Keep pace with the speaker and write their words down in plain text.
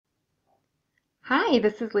Hi,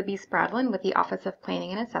 this is Libby Spradlin with the Office of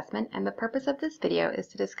Planning and Assessment, and the purpose of this video is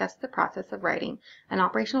to discuss the process of writing an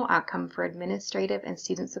operational outcome for administrative and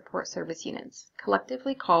student support service units,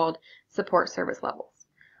 collectively called support service levels.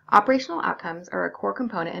 Operational outcomes are a core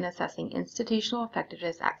component in assessing institutional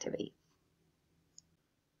effectiveness activities.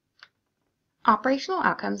 Operational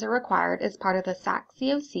outcomes are required as part of the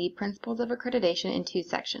SAC-COC Principles of Accreditation in two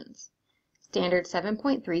sections. Standard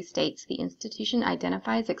 7.3 states the institution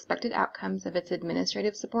identifies expected outcomes of its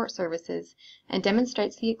administrative support services and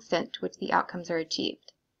demonstrates the extent to which the outcomes are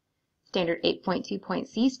achieved. Standard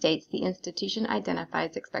 8.2.c states the institution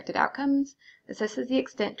identifies expected outcomes, assesses the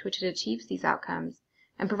extent to which it achieves these outcomes,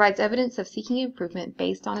 and provides evidence of seeking improvement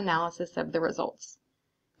based on analysis of the results.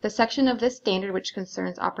 The section of this standard which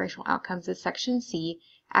concerns operational outcomes is Section C,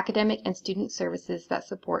 Academic and Student Services that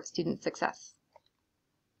Support Student Success.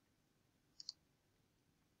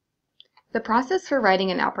 The process for writing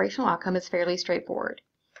an operational outcome is fairly straightforward.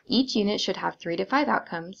 Each unit should have 3 to 5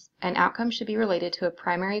 outcomes, and outcomes should be related to a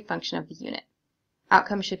primary function of the unit.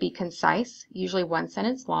 Outcomes should be concise, usually 1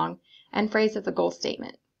 sentence long, and phrased as a goal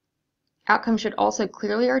statement. Outcomes should also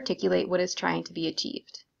clearly articulate what is trying to be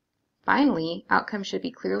achieved. Finally, outcomes should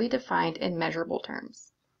be clearly defined in measurable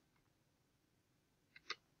terms.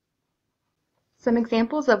 Some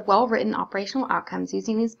examples of well-written operational outcomes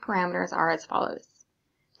using these parameters are as follows.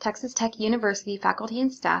 Texas Tech University faculty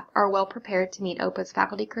and staff are well prepared to meet OPA's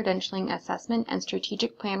faculty credentialing assessment and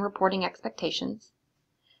strategic plan reporting expectations.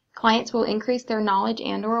 Clients will increase their knowledge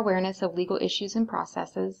and/or awareness of legal issues and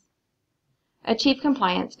processes. Achieve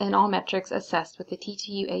compliance in all metrics assessed with the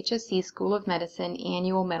TTU HSC School of Medicine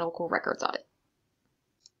annual medical records audit.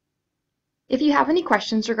 If you have any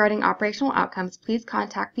questions regarding operational outcomes, please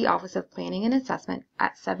contact the Office of Planning and Assessment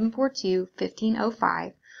at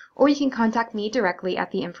 742-1505, or you can contact me directly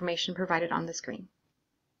at the information provided on the screen.